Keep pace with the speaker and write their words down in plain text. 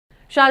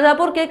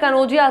शाहजहांपुर के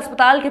कनौजिया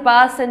अस्पताल के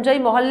पास संजय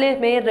मोहल्ले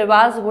में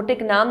रिवाज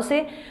बुटीक नाम से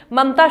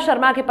ममता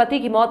शर्मा के पति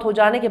की मौत हो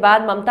जाने के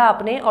बाद ममता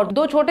अपने और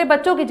 2 छोटे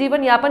बच्चों के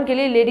जीवन यापन के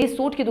लिए लेडीज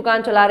सूट की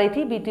दुकान चला रही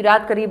थी। बीती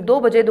रात करीब 2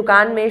 बजे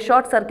दुकान में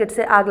शॉर्ट सर्किट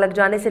से आग लग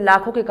जाने से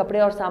लाखों के कपड़े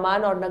और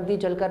सामान और नकदी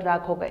जलकर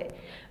राख हो गए।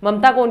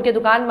 ममता को उनके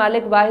दुकान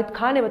मालिक वाहिद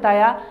खान ने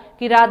बताया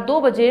कि रात 2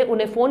 बजे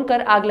उन्हें फोन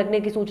कर आग लगने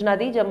की सूचना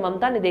दी। जब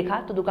ममता ने देखा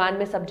तो दुकान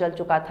में सब जल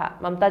चुका था।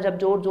 ममता जब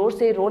जोर जोर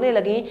से रोने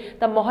लगी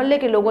तब मोहल्ले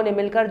के लोगों ने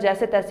मिलकर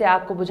जैसे तैसे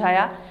आग को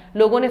बुझाया।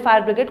 लोगों ने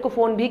फायर ब्रिगेड को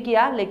फोन भी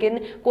किया लेकिन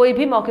कोई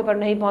भी मौके पर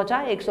नहीं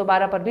पहुंचा।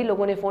 112 पर भी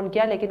लोगों ने फोन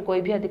किया लेकिन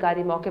कोई भी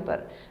अधिकारी मौके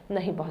पर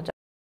नहीं पहुंचा।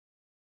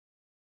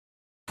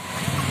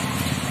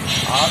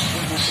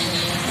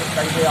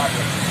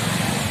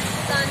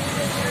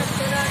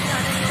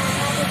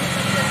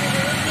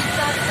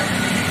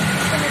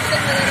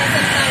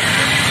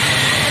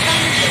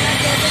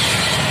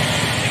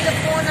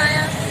 फोन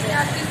आया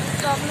कि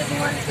शॉप में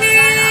धुआं निकल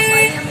रहा है। आप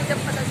आई, हमें जब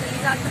पता चली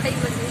रात 2:30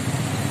 बजे,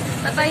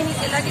 पता ही नहीं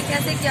चला कि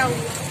कैसे क्या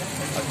हुआ।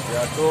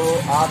 अच्छा, तो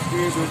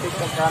आपकी बुटीक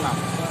का क्या नाम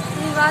है?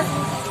 निवास।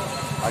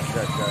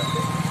 अच्छा,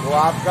 तो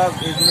आपका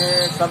इसमें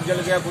सब जल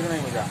गया, कुछ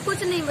नहीं बचा? कुछ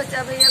नहीं बचा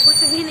भैया, कुछ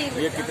भी नहीं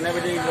बचा। ये कितने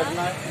बजे की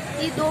घटना है?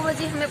 ये 2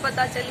 बजे हमें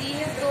पता चली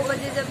है। 2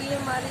 बजे जब ये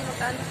हमारी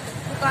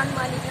दुकान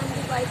मालिक है,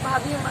 उनकी वाइफ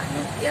भाभी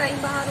हमारी आई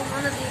बाहर,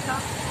 उन्होंने देखा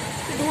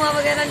कि धुआं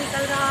वगैरह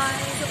निकल रहा है।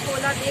 तो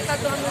खोला, देखा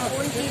तो हमने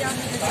फोन किया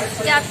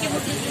कि आपकी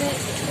बुटीक में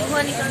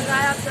धुआं निकल रहा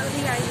है, आप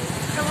जल्दी आइए।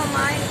 तब हम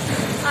आए,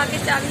 आके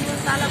चाबी में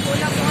ताला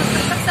खोला,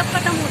 बहुत सब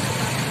खत्म हो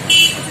चुका,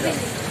 कुछ भी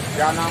नहीं।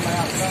 क्या नाम है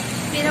आपका?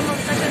 मेरा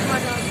ममता शर्मा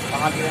नाम।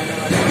 कहाँ के रहने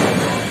वाले?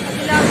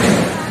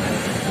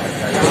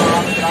 अच्छा, यहाँ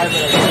आप किराए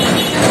पे रहते हैं?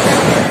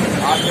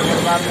 आपके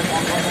परिवार में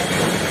कौन कौन है?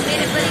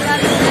 मेरे परिवार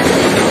में